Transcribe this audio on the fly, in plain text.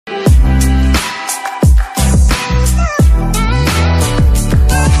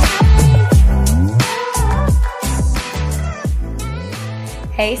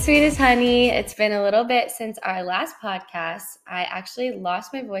Hey, sweetest honey. It's been a little bit since our last podcast. I actually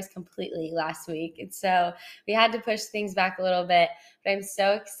lost my voice completely last week. And so we had to push things back a little bit. But I'm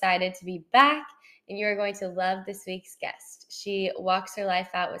so excited to be back. And you are going to love this week's guest. She walks her life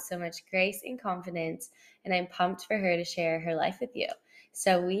out with so much grace and confidence. And I'm pumped for her to share her life with you.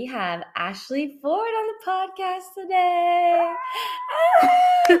 So we have Ashlee Ford on the podcast today.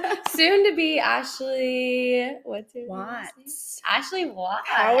 Soon to be Ashlee. What's your Watts. Ashlee Watts.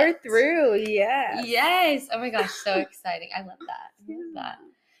 Power through, yes. Yes. Oh my gosh, so exciting. I love that.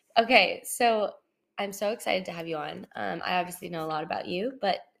 Okay, so I'm so excited to have you on. I obviously know a lot about you,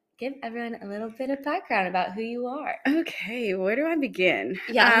 but give everyone a little bit of background about who you are. Okay, where do I begin?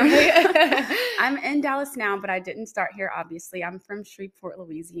 Yeah. I'm in Dallas now, but I didn't start here, obviously. I'm from Shreveport,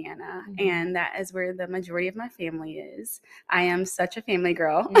 Louisiana, and that is where the majority of my family is. I am such a family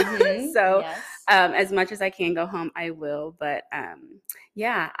girl. So yes. As much as I can go home, I will. But I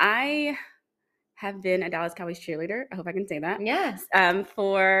have been a Dallas Cowboys cheerleader. I hope I can say that. Yes.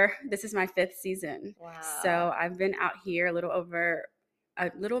 This is my 5th season. Wow. So I've been out here about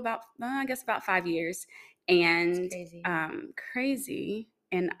 5 years, and crazy.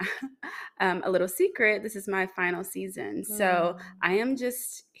 And a little secret, this is my final season. So I am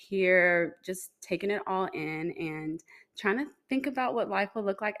just here, just taking it all in and trying to think about what life will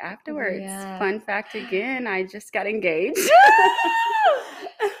look like afterwards. Yeah. Fun fact again, I just got engaged.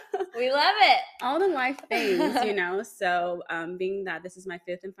 We love it. All the life things, So being that this is my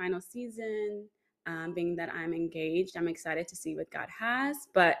 5th and final season, being that I'm engaged, I'm excited to see what God has.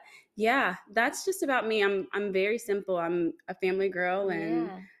 But yeah, that's just about me. I'm very simple. I'm a family girl, and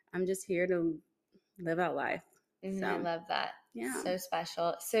I'm just here to live out life. So, I love that. Yeah. So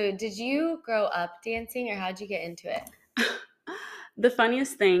special. So did you grow up dancing, or how'd you get into it? The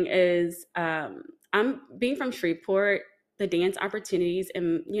funniest thing is I'm being from Shreveport, the dance opportunities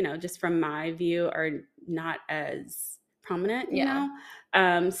and, just from my view are not as prominent,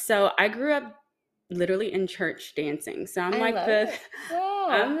 So I grew up literally in church dancing. So I'm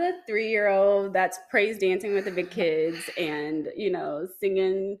I'm the 3-year-old that's praise dancing with the big kids and,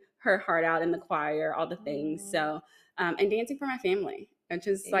 singing her heart out in the choir, all the things. So, and dancing for my family, which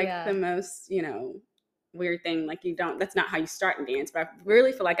is the most, weird thing. That's not how you start in dance, but I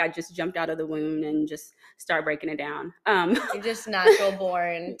really feel like I just jumped out of the womb and just started breaking it down. You're just natural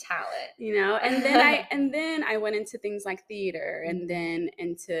born talent, and then I went into things like theater and then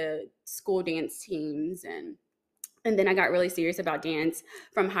into school dance teams and then I got really serious about dance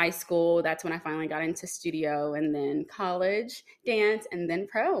from high school. That's when I finally got into studio, and then college dance, and then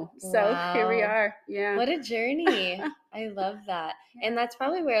pro. So Here we are. Yeah. What a journey. I love that. Yeah. And that's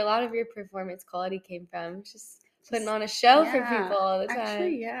probably where a lot of your performance quality came from. Just putting on a show for people all the time.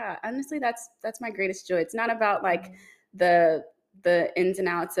 Actually, yeah. Honestly, that's my greatest joy. It's not about the ins and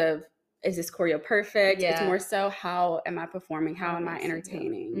outs of, is this choreo perfect? Yeah. It's more so, how am I performing? How am I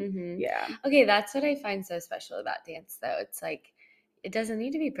entertaining? Yeah. Okay, that's what I find so special about dance, though. It's it doesn't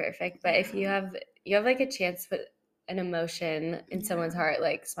need to be perfect, but if you have a chance to put an emotion in someone's heart,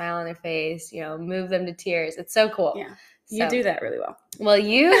 smile on their face, move them to tears. It's so cool. Yeah. You do that really well. Well,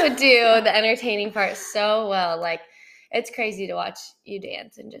 you do the entertaining part so well. It's crazy to watch you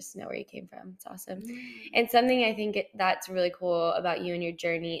dance and just know where you came from. It's awesome. And something I think that's really cool about you and your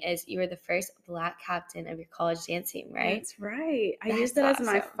journey is you were the first Black captain of your college dance team, right? That's right. I used it as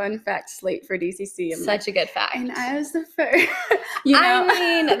my fun fact slate for DCC. Such a good fact. And I was the first. I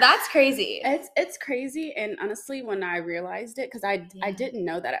mean, that's crazy. It's crazy. And honestly, when I realized it, because I didn't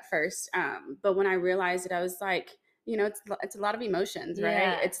know that at first, but when I realized it, I was like, it's a lot of emotions, right?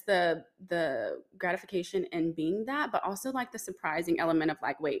 Yeah. It's the gratification in being that, but also the surprising element of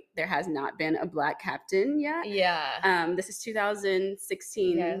wait, there has not been a Black captain yet. Yeah. This is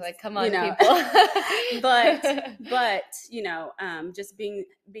 2016. Yeah, come on, people. but just being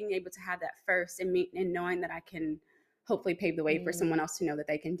able to have that first and knowing that I can hopefully pave the way for someone else to know that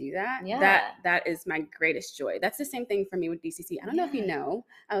they can do that. Yeah. That is my greatest joy. That's the same thing for me with DCC. I don't know if you know,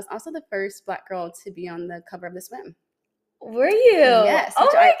 I was also the first Black girl to be on the cover of The Swim. Were you? Yes.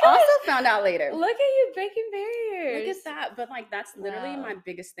 Which I also found out later. Look at you breaking barriers. Look at that. But that's literally my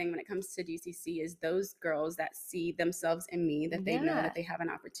biggest thing when it comes to DCC is those girls that see themselves in me, that they know that they have an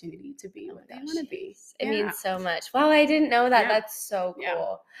opportunity to be what they want to be. It means so much. Wow, I didn't know that. Yeah. That's so cool.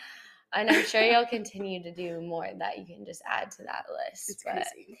 Yeah. And I'm sure you'll continue to do more that you can just add to that list. It's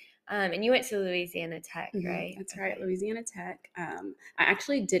crazy. And you went to Louisiana Tech, right? That's right, Louisiana Tech. I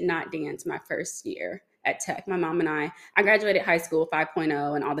actually did not dance my first year at Tech. My mom and I graduated high school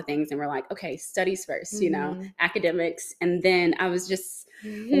 5.0 and all the things, and we're like, okay, studies 1st, academics. And then I was just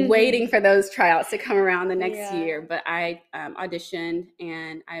waiting for those tryouts to come around the next year. But I auditioned,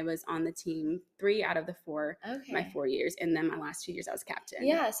 and I was on the team 3 out of the 4, my 4 years. And then my last 2 years, I was captain.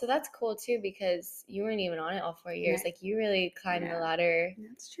 Yeah, so that's cool too, because you weren't even on it all 4 years. Like, you really climbed the ladder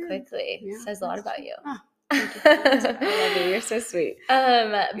quickly. It says a lot about you. Oh, I love you. You're so sweet.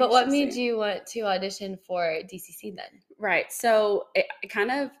 But what made you want to audition for DCC then? Right. So it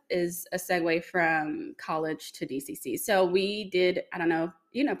kind of is a segue from college to DCC. So we did, I don't know,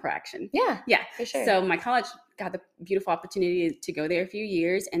 ProAction. Yeah, for sure. So my college got the beautiful opportunity to go there a few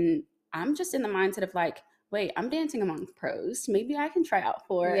years, and I'm just in the mindset of like, wait, I'm dancing among pros. Maybe I can try out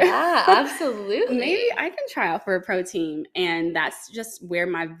for. Yeah, absolutely. Maybe I can try out for a pro team. And that's just where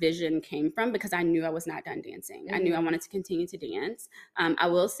my vision came from, because I knew I was not done dancing. I knew I wanted to continue to dance. I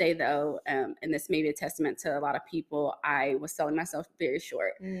will say though, and this may be a testament to a lot of people, I was selling myself very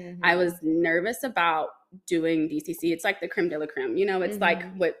short. I was nervous about doing DCC. It's like the creme de la creme, it's like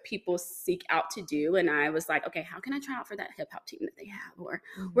what people seek out to do. And I was like, okay, how can I try out for that hip hop team that they have? Or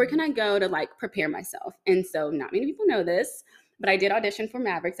where can I go to like prepare myself? And so not many people know this, but I did audition for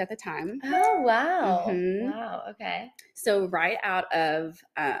Mavericks at the time. Oh, wow. Wow. Okay. So right out of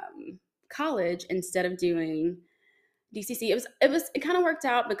college, instead of doing DCC, it kind of worked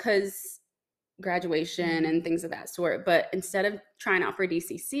out because graduation and things of that sort. But instead of trying out for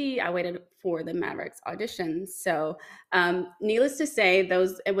DCC, I waited for the Mavericks auditions. So needless to say,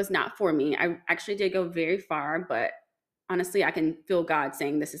 it was not for me. I actually did go very far, but honestly, I can feel God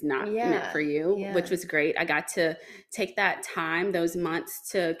saying this is not meant for you, which was great. I got to take that time, those months,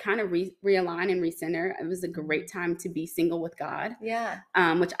 to kind of realign and recenter. It was a great time to be single with God,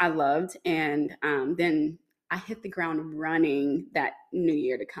 which I loved. And then I hit the ground running that new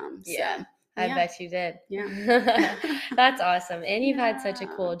year to come. So. I bet you did. Yeah. That's awesome. And you've had such a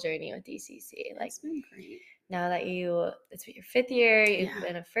cool journey with DCC. Like, it's been great. Now that it's your 5th year, you've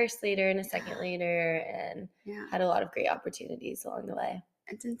been a first leader and a second leader, and had a lot of great opportunities along the way.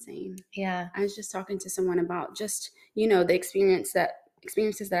 It's insane. Yeah. I was just talking to someone about just, the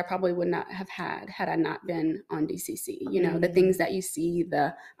experiences that I probably would not have had I not been on DCC. The things that you see,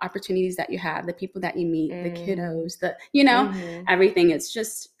 the opportunities that you have, the people that you meet, the kiddos, everything.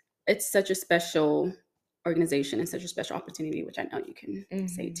 It's such a special organization and such a special opportunity, which I know you can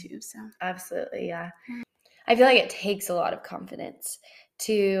say too. So absolutely, yeah. I feel like it takes a lot of confidence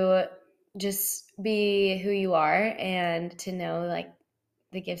to just be who you are and to know like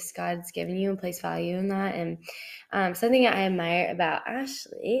the gifts God's given you and place value in that. And something I admire about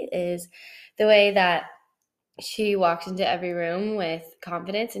Ashlee is the way that she walks into every room with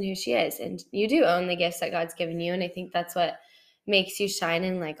confidence in who she is. And you do own the gifts that God's given you. And I think that's what makes you shine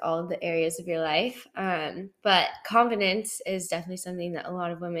in like all of the areas of your life. But confidence is definitely something that a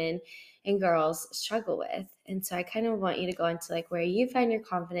lot of women and girls struggle with. And so I kind of want you to go into like where you find your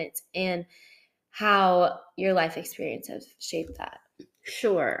confidence and how your life experience has shaped that.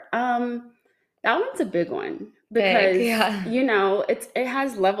 Sure. That one's a big one because, it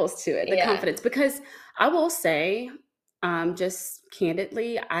has levels to it, the confidence, because I will say, just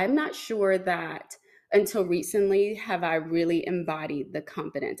candidly, I'm not sure that until recently have I really embodied the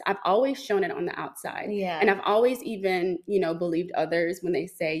confidence. I've always shown it on the outside. And I've always even, believed others when they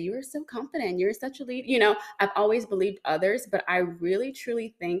say, you are so confident, you're such a leader. I've always believed others, but I really,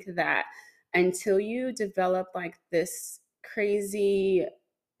 truly think that until you develop like this crazy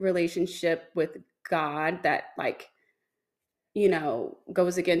relationship with God that like,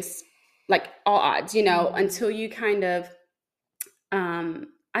 goes against like all odds, until you kind of,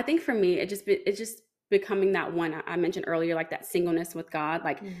 I think for me, it just becoming that one I mentioned earlier, like that singleness with God,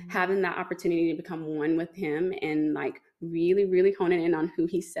 like having that opportunity to become one with him and like really, really honing in on who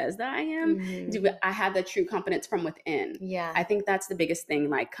he says that I am. I have that true confidence from within. I think that's the biggest thing.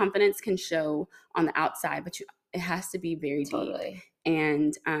 Like confidence can show on the outside, but it has to be very deep.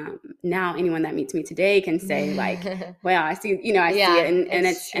 And now anyone that meets me today can say like, well, I see, I see it,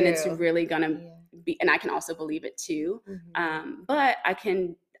 and it's really gonna be, and I can also believe it too. But I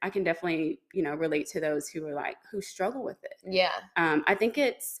can definitely, relate to those who struggle with it. I think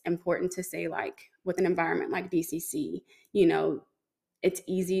it's important to say, like, with an environment like DCC, it's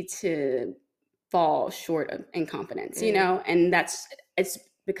easy to fall short of in confidence, and it's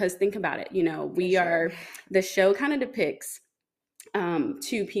because think about it, the show kind of depicts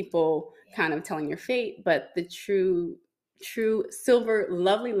two people kind of telling your fate, but the true silver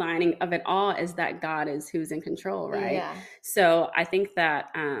lovely lining of it all is that God is who's in control, right? So I think that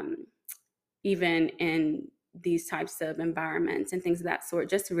even in these types of environments and things of that sort,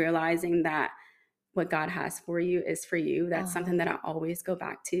 just realizing that what God has for you is for you. That's something that I always go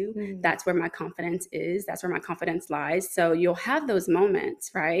back to. Mhm. That's where my confidence is. That's where my confidence lies. So you'll have those moments,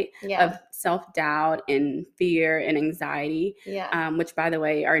 right, Yeah. of self-doubt and fear and anxiety, Yeah. which, by the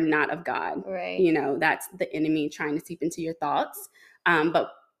way, are not of God. Right. You know, that's the enemy trying to seep into your thoughts.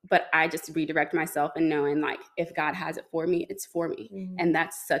 But I just redirect myself and knowing, like, if God has it for me, it's for me. Mhm. And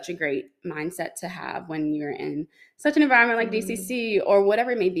that's such a great mindset to have when you're in such an environment like Mhm. DCC or whatever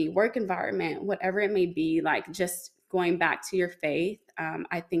it may be, work environment, whatever it may be, like just going back to your faith.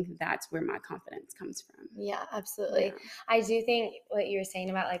 I think that's where my confidence comes from. Yeah, absolutely. Yeah. I do think what you were saying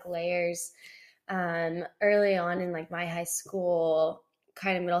about like layers, early on in like my high school,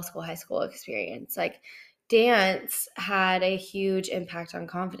 kind of middle school, high school experience, like dance had a huge impact on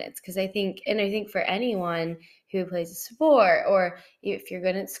confidence. Because I think for anyone who plays a sport or if you're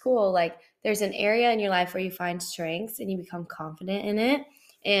good at school, like there's an area in your life where you find strengths and you become confident in it.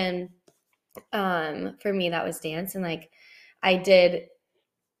 And for me, that was dance. And like I did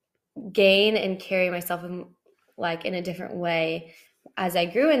gain and carry myself in like in a different way as I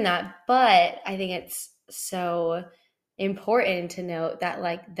grew in that. But I think it's so important to note that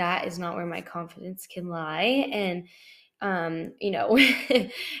like that is not where my confidence can lie. And in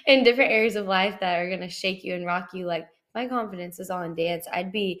different areas of life that are going to shake you and rock you, like my confidence is all in dance,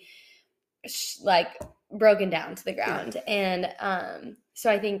 I'd be like broken down to the ground. Yeah. And so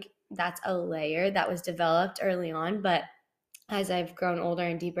I think that's a layer that was developed early on, but as I've grown older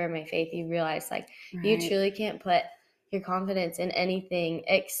and deeper in my faith, you realize like you truly can't put your confidence in anything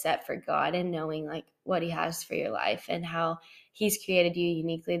except for God and knowing like what he has for your life and how he's created you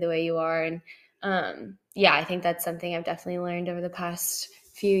uniquely the way you are. And I think that's something I've definitely learned over the past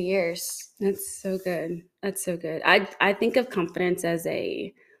few years. That's so good. That's so good. I think of confidence as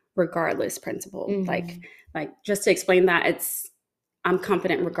a regardless principle. Mm-hmm. Like just to explain that, I'm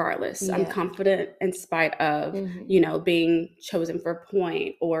confident regardless. Yeah. I'm confident in spite of, Mm-hmm. Being chosen for a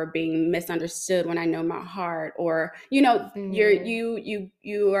point or being misunderstood when I know my heart, or, you know who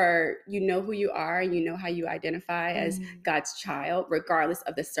you are, and you know how you identify as God's child, regardless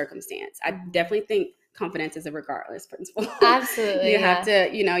of the circumstance. I definitely think confidence is a regardless principle. Absolutely. You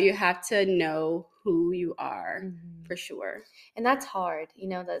have to know who you are, for sure. And that's hard.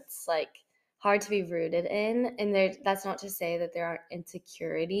 That's like hard to be rooted in. And that's not to say that there aren't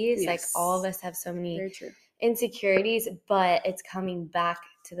insecurities. Yes. Like all of us have so many Very true. insecurities, but it's coming back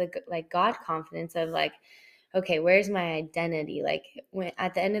to the like God confidence of like, okay, where's my identity? Like when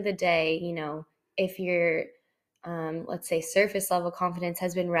at the end of the day, if you're let's say surface level confidence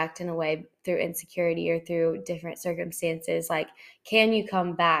has been wrecked in a way through insecurity or through different circumstances, like can you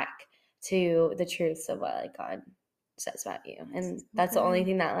come back to the truths of what like God says about you? And that's the only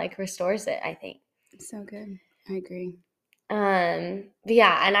thing that like restores it, I think. So good. I agree. But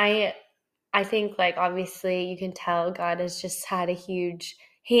yeah, and I think like obviously you can tell God has just had a huge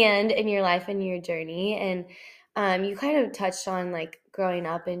hand in your life and your journey. And you kind of touched on like growing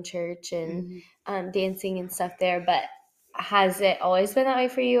up in church and dancing and stuff there, but has it always been that way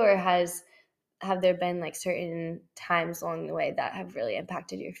for you, or have there been like certain times along the way that have really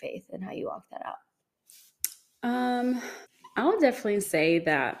impacted your faith and how you walk that out? I will definitely say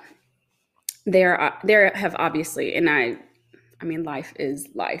that there have obviously, and I mean, life is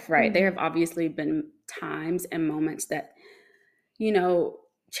life, right? There have obviously been times and moments that,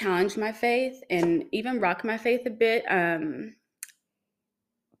 challenge my faith and even rock my faith a bit.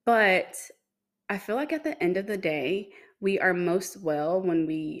 But I feel like at the end of the day, we are most well when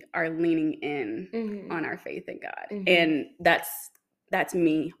we are leaning in on our faith in God. And that's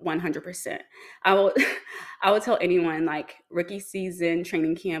me 100%. I will I will tell anyone, like, rookie season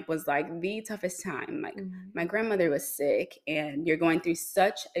training camp was like the toughest time. Like my grandmother was sick and you're going through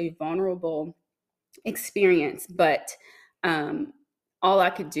such a vulnerable experience, but all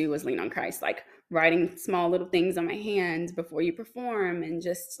I could do was lean on Christ, like writing small little things on my hands before you perform, and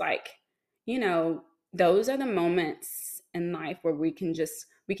just like, those are the moments in life where we can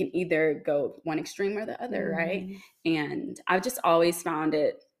either go one extreme or the other, right? And I've just always found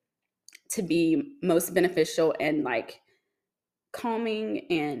it to be most beneficial and like calming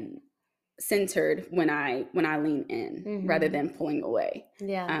and centered when I lean in rather than pulling away.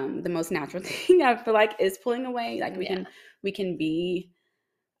 Yeah. The most natural thing I feel like is pulling away. Like we can be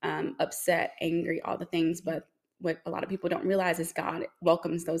upset, angry, all the things, but what a lot of people don't realize is God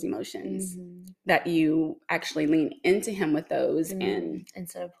welcomes those emotions, that you actually lean into him with those and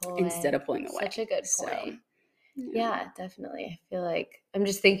instead of pulling away. Such a good point. So, yeah, definitely. I feel like I'm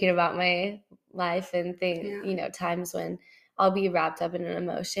just thinking about my life and times when I'll be wrapped up in an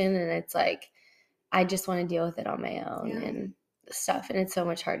emotion and it's like I just want to deal with it on my own. And stuff, and it's so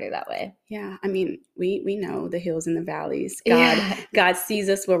much harder that way. Yeah, I mean, we know the hills and the valleys. God sees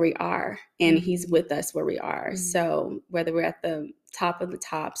us where we are, and he's with us where we are. So whether we're at the top of the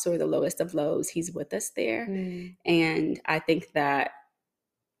tops or the lowest of lows, he's with us there. And I think that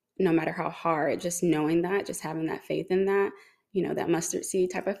no matter how hard, just knowing that, just having that faith in that, that mustard seed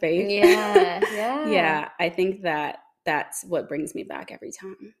type of faith. Yeah, I think that that's what brings me back every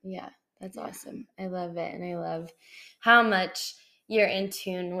time. Yeah, that's awesome. I love it. And I love how much you're in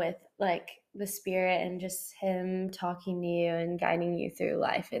tune with like the Spirit and just him talking to you and guiding you through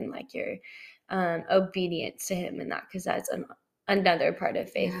life, and like your obedience to him and that, because that's another part of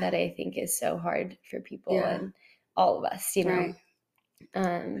faith that I think is so hard for people and all of us, Right.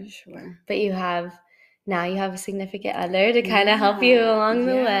 Sure. But you have a significant other to kind of help you along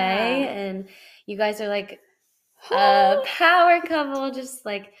the way, and you guys are like a power couple, just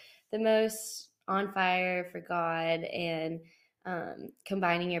like the most on fire for God, and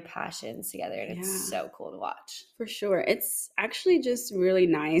combining your passions together, and it's so cool to watch. For sure. It's actually just really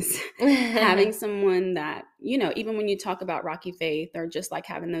nice having someone that, even when you talk about rocky faith or just like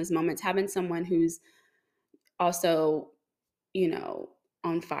having those moments, having someone who's also,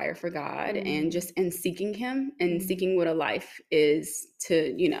 on fire for God and just in seeking him and seeking what a life is,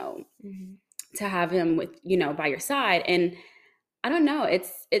 to, to have him with, by your side. And I don't know,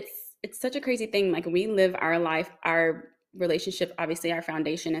 it's such a crazy thing. Like, we live our life, our relationship, obviously our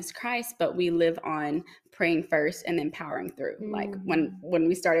foundation is Christ, but we live on praying first and then powering through. Like when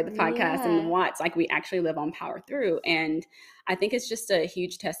we started the podcast and the Watts, like we actually live on power through. And I think it's just a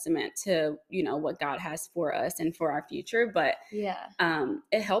huge testament to, what God has for us and for our future. But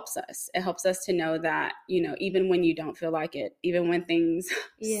it helps us. It helps us to know that, even when you don't feel like it, even when things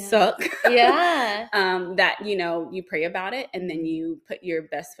suck, that, you pray about it and then you put your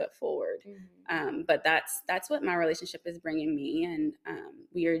best foot forward. But that's what my relationship is bringing me. And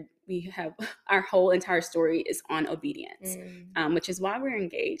we have our whole entire story is on obedience, which is why we're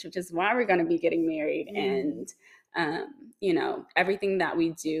engaged, which is why we're going to be getting married. And everything that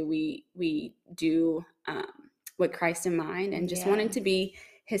we do, we do with Christ in mind, and just wanting to be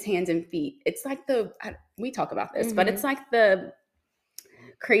his hands and feet. It's like we talk about this, but it's like the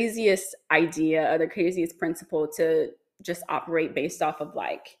craziest idea or the craziest principle to just operate based off of,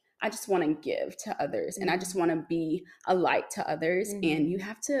 like, I just want to give to others and I just want to be a light to others. And you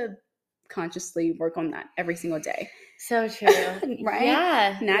have to consciously work on that every single day. So true. Right?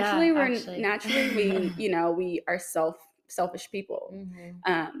 Yeah. Naturally, we are selfish people.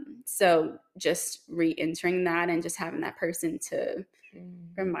 So just re-entering that and just having that person to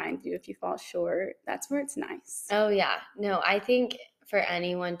remind you if you fall short, that's where it's nice. Oh yeah. No, I think for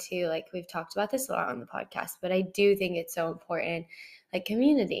anyone too, like we've talked about this a lot on the podcast, but I do think it's so important, like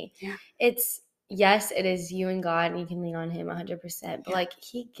community. It's, yes, it is you and God, and you can lean on him 100%, but like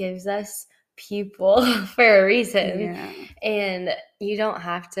he gives us people for a reason. And you don't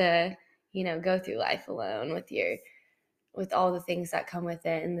have to, go through life alone with all the things that come with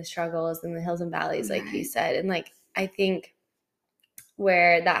it and the struggles and the hills and valleys, like you said. And like, I think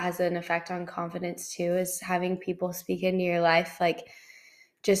where that has an effect on confidence too is having people speak into your life, like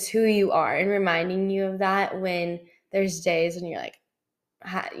just who you are, and reminding you of that when there's days when you're like,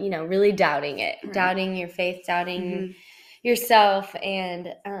 really doubting it, doubting your faith, doubting yourself.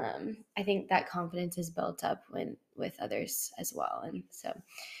 And I think that confidence is built up with others as well. And so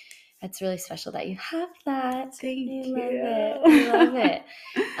it's really special that you have that. Thank you. I love it.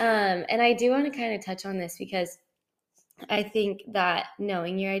 And I do want to kind of touch on this because I think that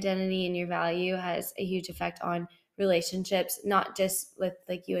knowing your identity and your value has a huge effect on relationships, not just with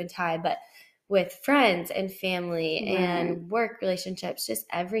like you and Ty, but with friends and family and work relationships, just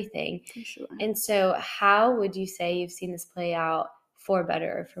everything. For sure. And so how would you say you've seen this play out, for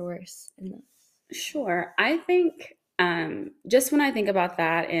better or for worse? Sure. I think just when I think about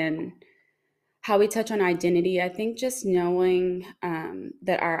that and how we touch on identity, I think just knowing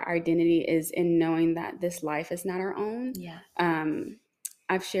that our identity is in knowing that this life is not our own.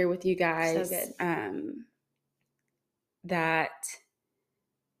 I've shared with you guys that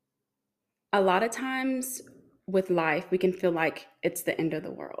a lot of times with life, we can feel like it's the end of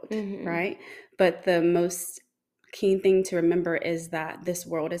the world, right? But the most key thing to remember is that this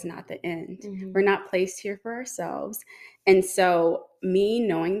world is not the end. We're not placed here for ourselves. And so me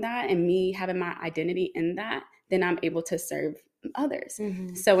knowing that and me having my identity in that, then I'm able to serve others.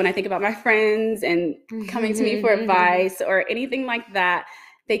 So when I think about my friends and coming to me for advice or anything like that,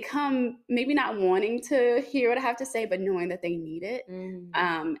 they come maybe not wanting to hear what I have to say, but knowing that they need it. And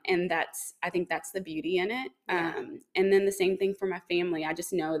I think that's the beauty in it. And then the same thing for my family. I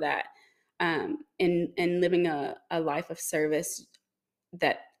just know that in living a life of service,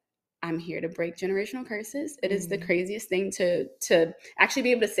 that I'm here to break generational curses. It is the craziest thing to actually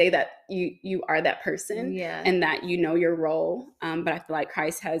be able to say that you are that person, and that you know your role. But I feel like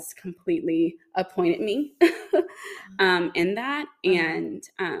Christ has completely appointed me in that. And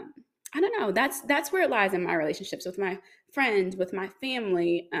I don't know, that's where it lies in my relationships with my friends, with my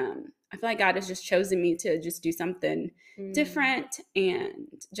family. I feel like God has just chosen me to just do something different, and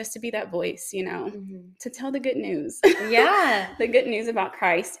just to be that voice, to tell the good news. Yeah. The good news about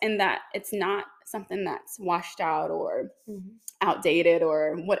Christ, and that it's not something that's washed out or outdated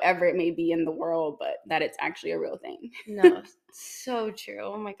or whatever it may be in the world, but that it's actually a real thing. No, so true.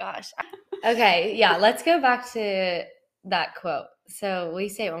 Oh my gosh. Okay, yeah, let's go back to that quote. So will you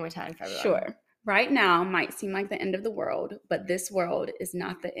say it one more time for everyone? Sure. Right now might seem like the end of the world, but this world is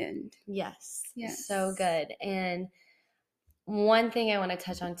not the end. Yes. So good. And one thing I want to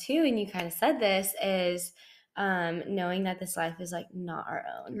touch on too, and you kind of said this, is knowing that this life is like not our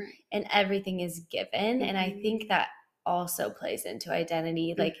own, Right. and everything is given. And I think that also plays into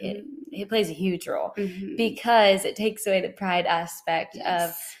identity. Like it plays a huge role, because it takes away the pride aspect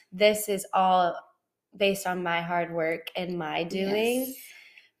of this is all based on my hard work and my doing.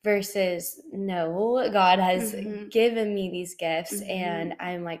 Versus, no, God has given me these gifts, and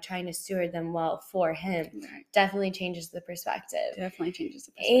I'm like trying to steward them well for Him. Definitely changes the perspective.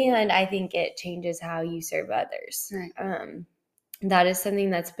 And I think it changes how you serve others. That is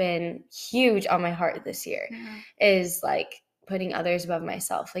something that's been huge on my heart this year, is like putting others above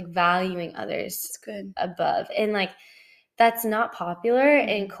myself, like valuing others above. And like, that's not popular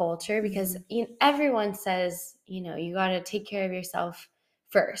in culture, because everyone says, you got to take care of yourself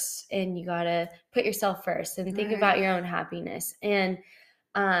first, and you got to put yourself first and think about your own happiness. And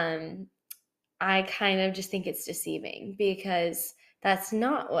I kind of just think it's deceiving, because that's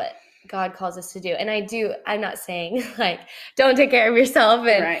not what God calls us to do. And I'm not saying like, don't take care of yourself.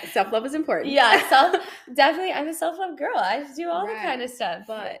 And self-love is important. Yeah, definitely. I'm a self-love girl. I do all the kind of stuff.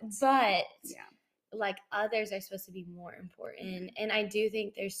 But like, others are supposed to be more important. And I do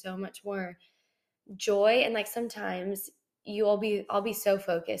think there's so much more joy. And like, sometimes I'll be so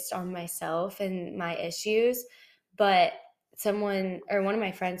focused on myself and my issues, but one of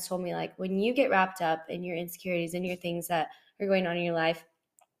my friends told me, like, when you get wrapped up in your insecurities and your things that are going on in your life,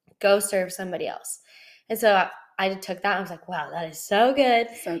 go serve somebody else. And so I took that. I was like, wow, that is so good.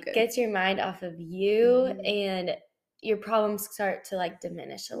 So good. Gets your mind off of you, and your problems start to like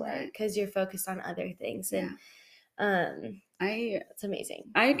diminish away, because you're focused on other things. And it's amazing.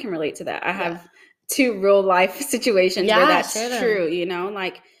 I can relate to that. I have 2 real life situations where that's true,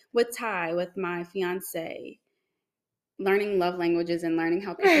 like with Ty, with my fiance, learning love languages and learning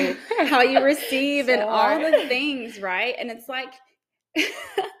how you receive so and all the things, right? And it's like,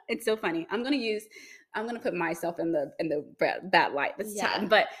 it's so funny. I'm gonna put myself in the bad light this time.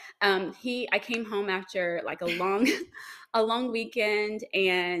 But I came home after like a long weekend,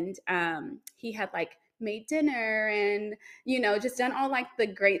 and he had like made dinner and just done all like the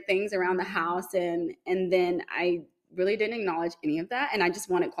great things around the house, and then I really didn't acknowledge any of that, and I just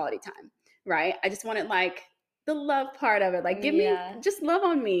wanted quality time, right? I just wanted like the love part of it, like give me just love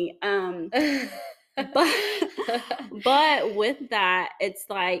on me. But with that, it's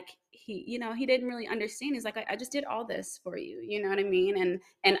like he didn't really understand. He's like, I just did all this for you, you know what I mean?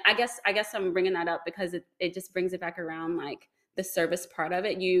 And I guess I'm bringing that up because it just brings it back around, like the service part of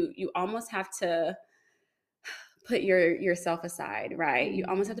it. You almost have to put yourself aside, right? You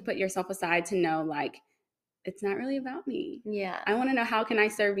almost have to put yourself aside to know, like, it's not really about me. I want to know, how can I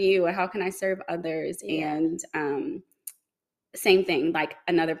serve you, or how can I serve others? And same thing, like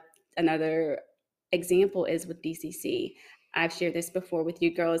another example is with DCC. I've shared this before with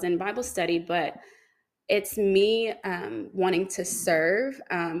you girls in Bible study, but it's me wanting to serve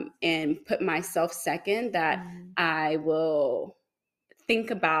and put myself second, that I will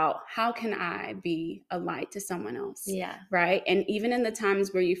think about, how can I be a light to someone else? Right? And even in the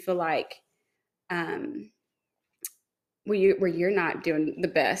times where you feel like where you're not doing the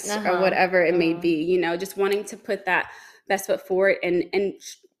best, or whatever it may be, just wanting to put that best foot forward, and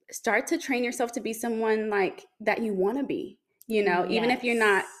start to train yourself to be someone like that you want to be, even if you're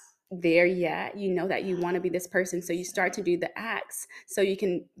not there yet, that you want to be this person. So you start to do the acts so you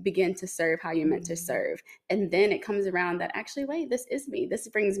can begin to serve how you're meant to serve. And then it comes around that, actually, wait, this is me. This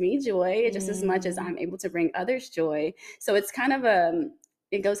brings me joy just as much as I'm able to bring others joy. So it's kind of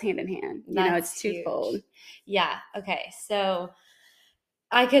it goes hand in hand. It's twofold. Huge. Yeah. Okay. So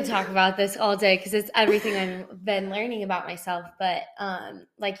I could talk about this all day, because it's everything I've been learning about myself. But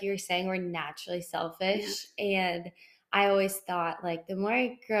like you were saying, we're naturally selfish. And I always thought, like, the more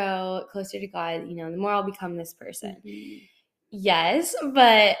I grow closer to God, the more I'll become this person. Mm-hmm. Yes,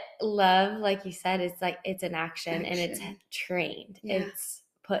 but love, like you said, it's an action. And it's trained. Yeah. It's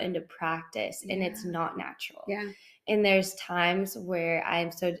put into practice, and it's not natural. Yeah. And there's times where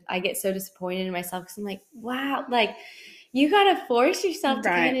I get so disappointed in myself because I'm like, wow, like, you got to force yourself to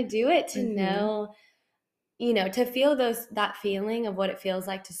kind of do it to know, to feel that feeling of what it feels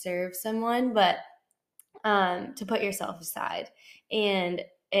like to serve someone, but to put yourself aside. And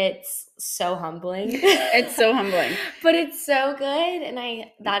it's so humbling. It's so humbling. But it's so good. And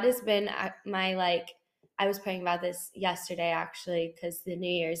that has been my, like, I was praying about this yesterday, actually, because the new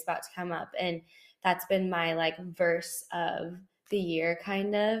year is about to come up. And that's been my, like, verse of the year,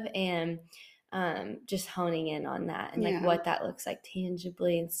 kind of. And just honing in on that and, like, what that looks like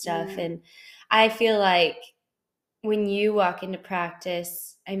tangibly and stuff. And I feel like when you walk into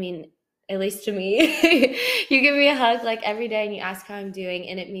practice, I mean, at least to me, you give me a hug, like, every day, and you ask how I'm doing.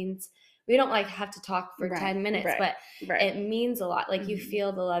 And it means we don't, like, have to talk for 10 minutes, but it means a lot. Like, you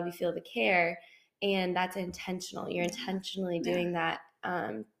feel the love, you feel the care, and that's intentional. You're intentionally doing that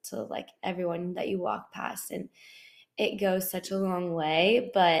to, like, everyone that you walk past. And it goes such a long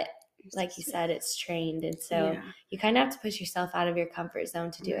way, but like you said, it's trained. And so you kind of have to push yourself out of your comfort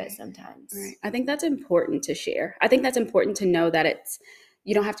zone to do it sometimes. Right. I think that's important to share. I think that's important to know that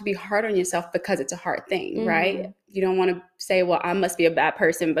you don't have to be hard on yourself because it's a hard thing, right? You don't want to say, well, I must be a bad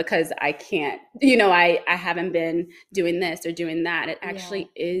person because I can't, I haven't been doing this or doing that. It actually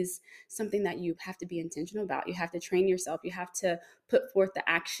is something that you have to be intentional about. You have to train yourself. You have to put forth the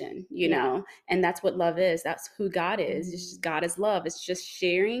action, know, and that's what love is. That's who God is. It's just, God is love. It's just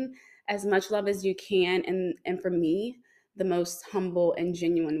sharing as much love as you can. And for me, the most humble and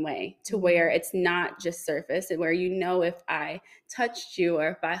genuine way, to where it's not just surface, and where, if I touched you or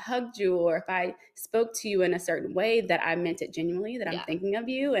if I hugged you or if I spoke to you in a certain way, that I meant it genuinely, that I'm thinking of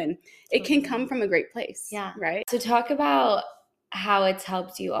you, and it can come from a great place. Yeah. Right. So talk about how it's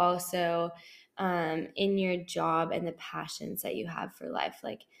helped you also in your job and the passions that you have for life,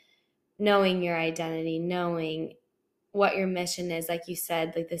 like knowing your identity, knowing what your mission is. Like you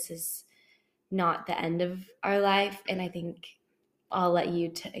said, like, this is not the end of our life. And I think I'll let you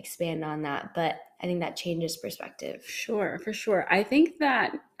to expand on that, but I think that changes perspective. Sure, for sure. I think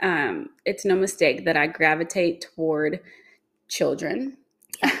that it's no mistake that I gravitate toward children,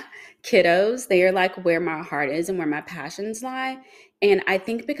 kiddos. They are like where my heart is and where my passions lie. And I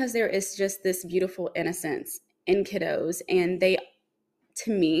think because there is just this beautiful innocence in kiddos, and they,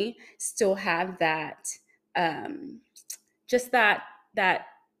 to me, still have that, just that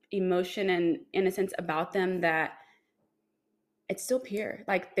emotion and innocence about them, that it's still pure.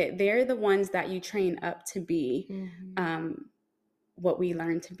 Like, they're the ones that you train up to be what we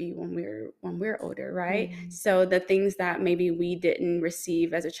learn to be when we're older, right? So the things that maybe we didn't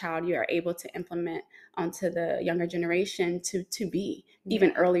receive as a child, you are able to implement onto the younger generation to be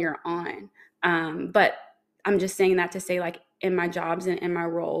even earlier on. But I'm just saying that to say, like, in my jobs and in my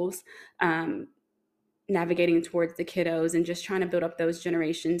roles, navigating towards the kiddos and just trying to build up those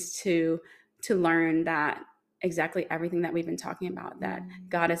generations to learn that exactly everything that we've been talking about, that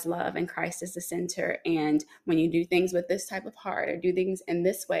God is love and Christ is the center. And when you do things with this type of heart, or do things in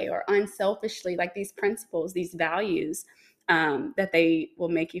this way, or unselfishly, like these principles, these values, that they will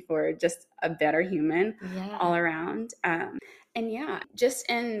make you for just a better human all around. And just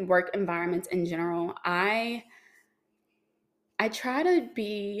in work environments in general, I try to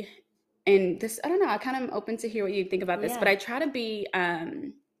be, and this, I don't know, I kind of am open to hear what you think about this, but I try to be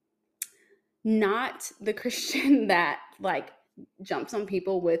not the Christian that, like, jumps on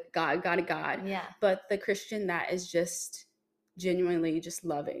people with God, but the Christian that is just genuinely just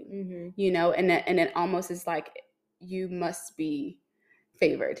loving, and it almost is like, you must be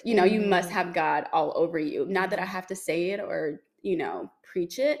favored, you must have God all over you. Not that I have to say it or,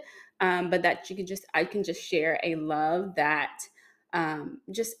 preach it, but that I can just share a love that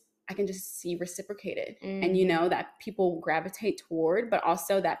I can just see reciprocated, and that people gravitate toward, but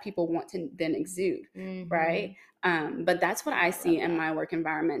also that people want to then exude, right? But that's what I see in my work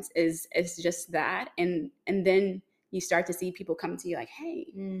environments is just that, and then you start to see people come to you like, hey,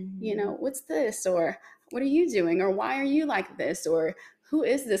 what's this, or what are you doing, or why are you like this, or who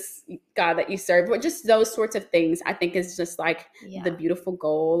is this God that you serve? Or just those sorts of things, I think, is just like the beautiful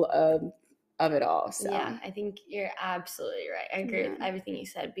goal of it all. So I think you're absolutely right. I agree with everything you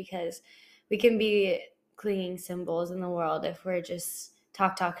said, because we can be clinging symbols in the world if we're just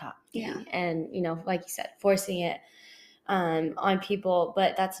talk, and like you said, forcing it on people.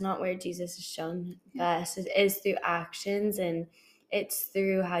 But that's not where Jesus is shown best. It is through actions, and it's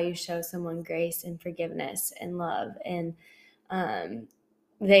through how you show someone grace and forgiveness and love. And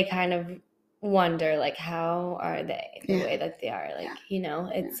they kind of wonder, like, how are they the way that they are? Like,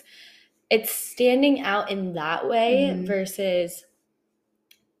 it's standing out in that way versus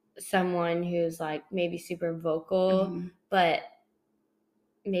someone who's like maybe super vocal, but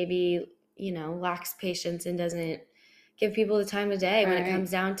maybe, lacks patience and doesn't give people the time of day when it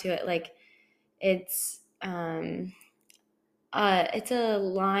comes down to it. Like, it's a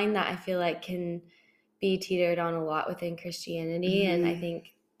line that I feel like can be teetered on a lot within Christianity. And I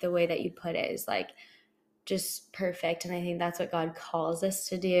think the way that you put it is like just perfect. And I think that's what God calls us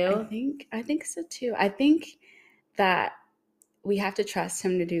to do. I think so too. I think that we have to trust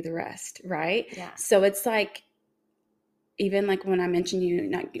him to do the rest, right? Yeah. So it's like, even like when I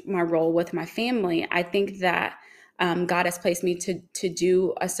mentioned my role with my family, I think that God has placed me to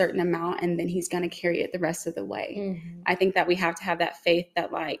do a certain amount, and then he's going to carry it the rest of the way. I think that we have to have that faith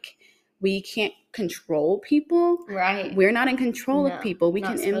that, like, we can't control people. Right. We're not in control of people. We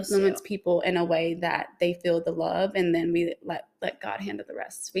can influence people in a way that they feel the love, and then we let God handle the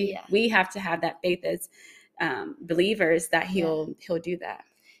rest. We have to have that faith as believers that he'll do that.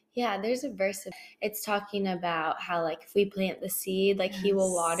 Yeah, there's a verse it's talking about how, like, if we plant the seed, like, he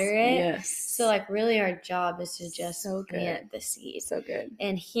will water it. Yes. So, like, really our job is to just plant the seed. So good.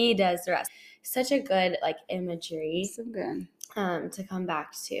 And he does the rest. Such a good, like, imagery. So good. To come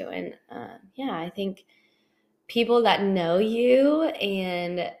back to. And I think people that know you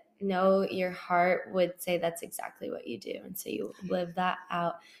and know your heart would say that's exactly what you do. And so you live that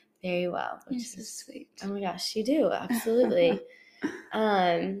out very well, which is sweet. Oh my gosh, you do. Absolutely.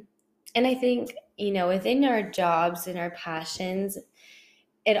 And I think, within our jobs and our passions,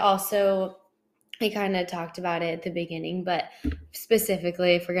 it also, we kind of talked about it at the beginning, but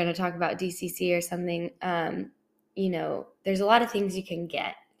specifically if we're going to talk about DCC or something, there's a lot of things you can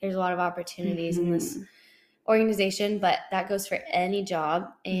get. There's a lot of opportunities in this organization, but that goes for any job.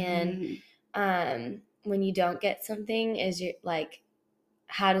 And when you don't get something,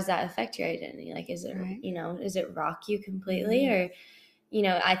 how does that affect your identity? Like, is it, does it rock you completely? Or,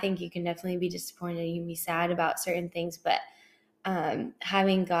 I think you can definitely be disappointed. You can be sad about certain things, but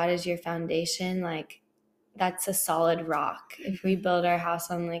having God as your foundation, like, that's a solid rock. If we build our house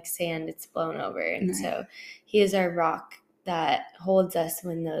on like sand, it's blown over. And so he is our rock that holds us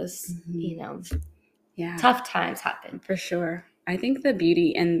when those, tough times happen. For sure. I think the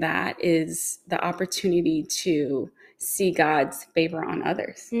beauty in that is the opportunity to see God's favor on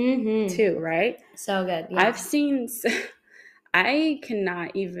others too, right? So good. Yeah. I've seen, I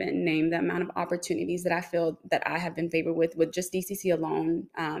cannot even name the amount of opportunities that I feel that I have been favored with just DCC alone,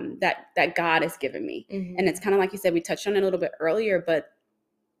 that God has given me. And it's kind of like you said, we touched on it a little bit earlier, but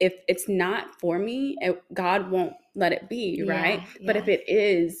if it's not for me, God won't let it be, right? Yeah. But if it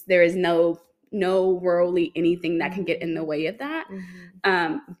is, there is no worldly anything that can get in the way of that.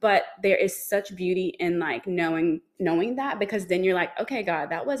 But there is such beauty in like knowing that, because then you're like, okay,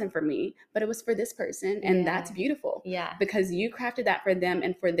 God, that wasn't for me, but it was for this person. And that's beautiful. Yeah. Because you crafted that for them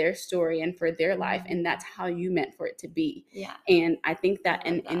and for their story and for their life. And that's how you meant for it to be. Yeah. And I think that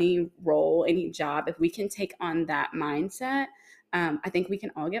in any role, any job, if we can take on that mindset, I think we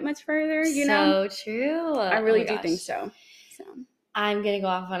can all get much further, So true. I really do think so. I'm going to go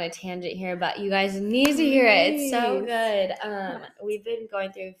off on a tangent here, but you guys need to hear it. It's so good. We've been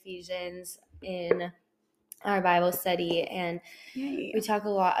going through Ephesians in our Bible study, and we talk a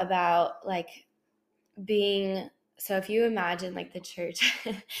lot about like being, so if you imagine like the church,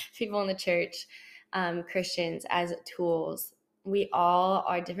 people in the church, Christians as tools, we all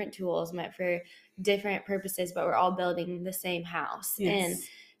are different tools meant for different purposes, but we're all building the same house. And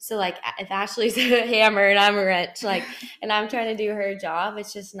so like if Ashlee's a hammer and I'm a wrench, like, and I'm trying to do her job,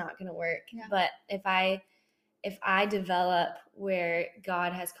 it's just not going to work. But if I develop where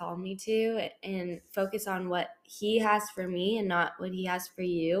God has called me to and focus on what he has for me and not what he has for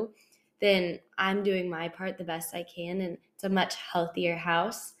you, then I'm doing my part the best I can. And it's a much healthier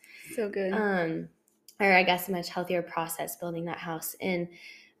house. So good. Or I guess a much healthier process building that house. And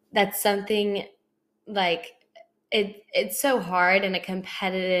that's something like, it's so hard in a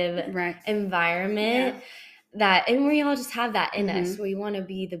competitive environment that, and we all just have that in us. We want to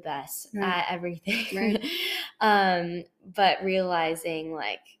be the best at everything. But realizing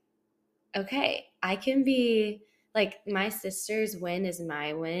like, okay, I can be like, my sister's win is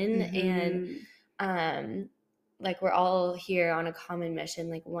my win. And like we're all here on a common mission,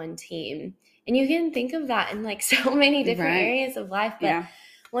 like one team. And you can think of that in like so many different areas of life. But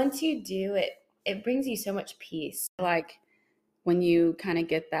once you do it, it brings you so much peace. Like when you kind of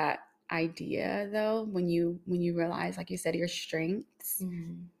get that idea, though, when you realize, like you said, your strengths,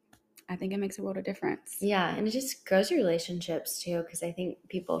 I think it makes a world of difference. Yeah, and it just grows your relationships too, because I think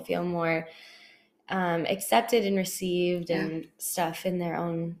people feel more accepted and received and stuff in their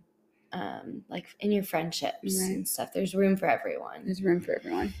own, like in your friendships and stuff. There's room for everyone. There's room for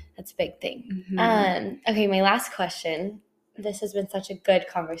everyone. That's a big thing. Okay, my last question. This has been such a good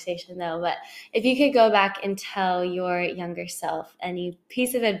conversation, though, but if you could go back and tell your younger self any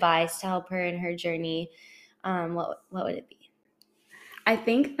piece of advice to help her in her journey, what would it be? I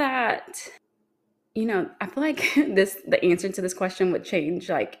think that, I feel like the answer to this question would change,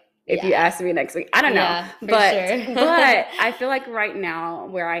 like, if you ask me next week. I don't know. But sure. But I feel like right now,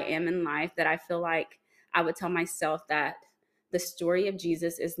 where I am in life, that I feel like I would tell myself that the story of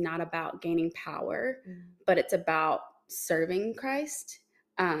Jesus is not about gaining power, but it's about serving Christ.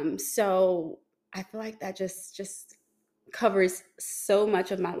 So I feel like that just covers so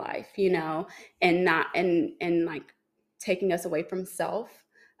much of my life, and not and like taking us away from self,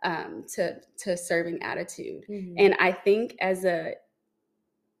 to serving attitude. And I think as a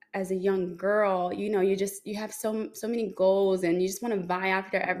young girl, you have so many goals, and you just want to vie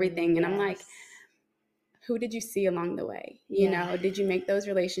after everything. And I'm like, who did you see along the way? Did you make those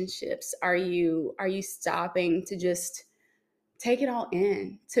relationships? Are you stopping to just take it all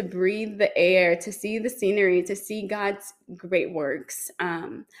in, to breathe the air, to see the scenery, to see God's great works?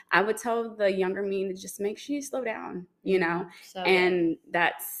 I would tell the younger me to just make sure you slow down, so and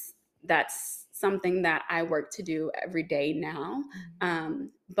good. That's something that I work to do every day now.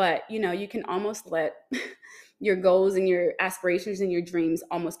 But you can almost let your goals and your aspirations and your dreams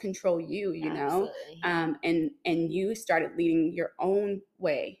almost control you, and you started leading your own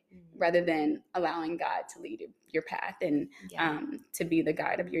way rather than allowing God to lead your path, and to be the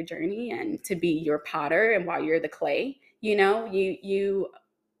guide of your journey, and to be your potter, and while you're the clay, you don't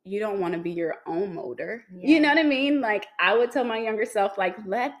want to be your own molder. You know what I mean? Like, I would tell my younger self, like,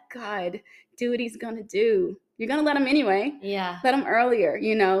 let God do what he's gonna do. You're gonna let him anyway. Let him earlier.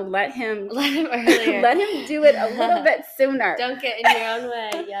 Let him earlier. Let him do it a little bit sooner. Don't get in your own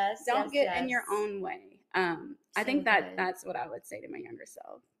way. Yes. Don't get in your own way. I think that's what I would say to my younger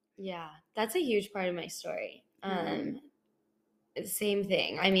self. Yeah, that's a huge part of my story. Same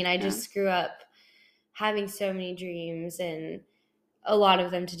thing. I mean, I just grew up having so many dreams, and a lot of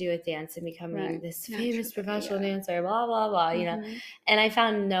them to do with dance and becoming this famous professional dancer, blah, blah, blah, and I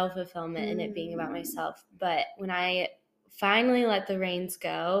found no fulfillment in it being about myself. But when I finally let the reins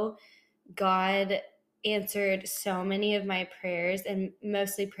go, God answered so many of my prayers, and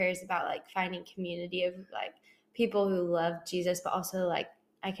mostly prayers about like finding community of like people who love Jesus, but also like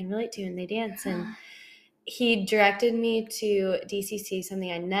I can relate to and they dance. And he directed me to DCC,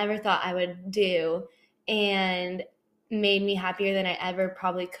 something I never thought I would do, and made me happier than I ever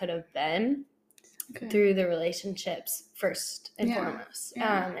probably could have been through the relationships first and foremost.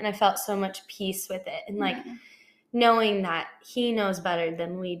 And I felt so much peace with it. And like knowing that he knows better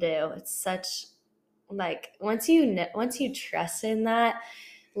than we do, it's such like, once you trust in that,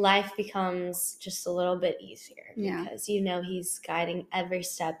 life becomes just a little bit easier because he's guiding every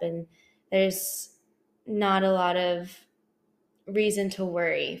step, and there's not a lot of reason to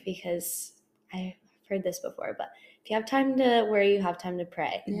worry, because I've heard this before, but if you have time to worry, you have time to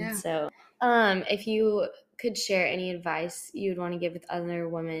pray. And so if you could share any advice you would want to give with other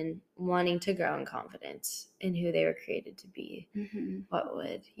women wanting to grow in confidence in who they were created to be, what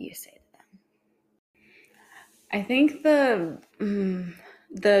would you say to them? I think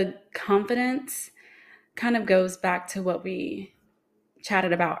the confidence kind of goes back to what we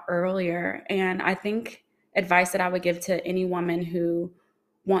chatted about earlier. And I think advice that I would give to any woman who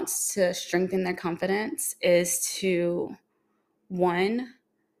wants to strengthen their confidence is to, one,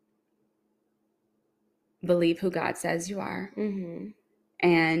 believe who God says you are.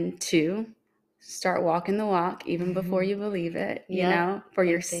 And two, start walking the walk even before you believe it, for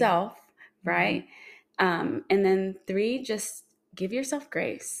yourself, right? And then three, just give yourself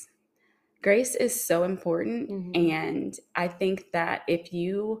grace. Grace is so important. And I think that if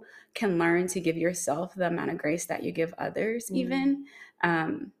you can learn to give yourself the amount of grace that you give others, even,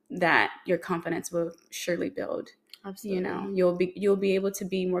 that your confidence will surely build. Absolutely. You'll be able to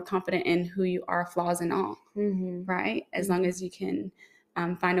be more confident in who you are, flaws and all, right? As long as you can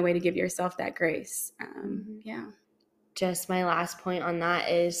find a way to give yourself that grace. Just my last point on that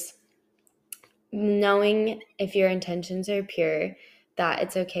is knowing if your intentions are pure, that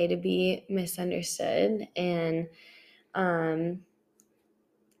it's okay to be misunderstood, and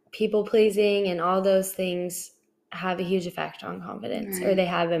people pleasing and all those things have a huge effect on confidence, or they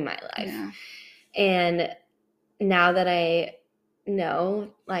have in my life. And now that I know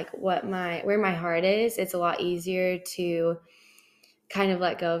like where my heart is, it's a lot easier to kind of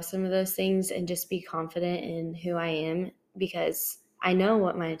let go of some of those things and just be confident in who I am, because I know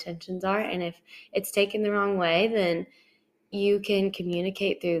what my intentions are. And if it's taken the wrong way, then you can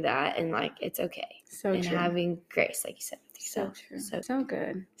communicate through that, and like it's okay. So and true. having grace, like you said. So true. So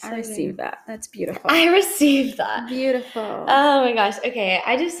good. So I received that. That's beautiful. I received that. Beautiful. Oh my gosh. Okay.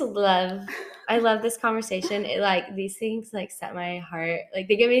 I love this conversation. It like these things like set my heart. Like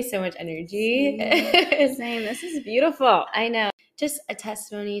they give me so much energy. Same. This is beautiful. I know. Just a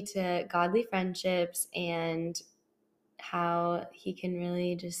testimony to godly friendships and how he can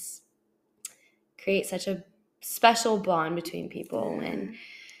really just create such a special bond between people when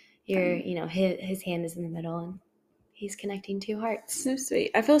you're, his hand is in the middle and he's connecting two hearts. So sweet.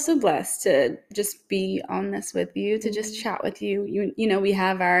 I feel so blessed to just be on this with you, to just chat with you. You know, we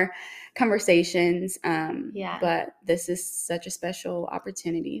have our conversations, but this is such a special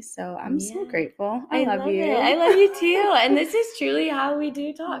opportunity. So I'm so grateful. I love you. I love you too. And this is truly how we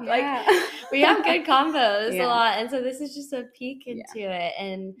do talk. Like we have good combos a lot. And so this is just a peek into it.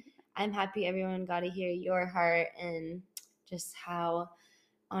 And I'm happy everyone got to hear your heart and just how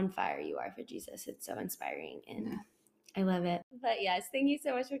on fire you are for Jesus. It's so inspiring and I love it. But yes, thank you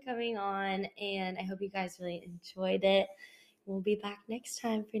so much for coming on, and I hope you guys really enjoyed it. We'll be back next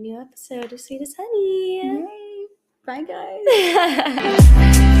time for a new episode of Sweet as Honey. Yay. Bye, guys.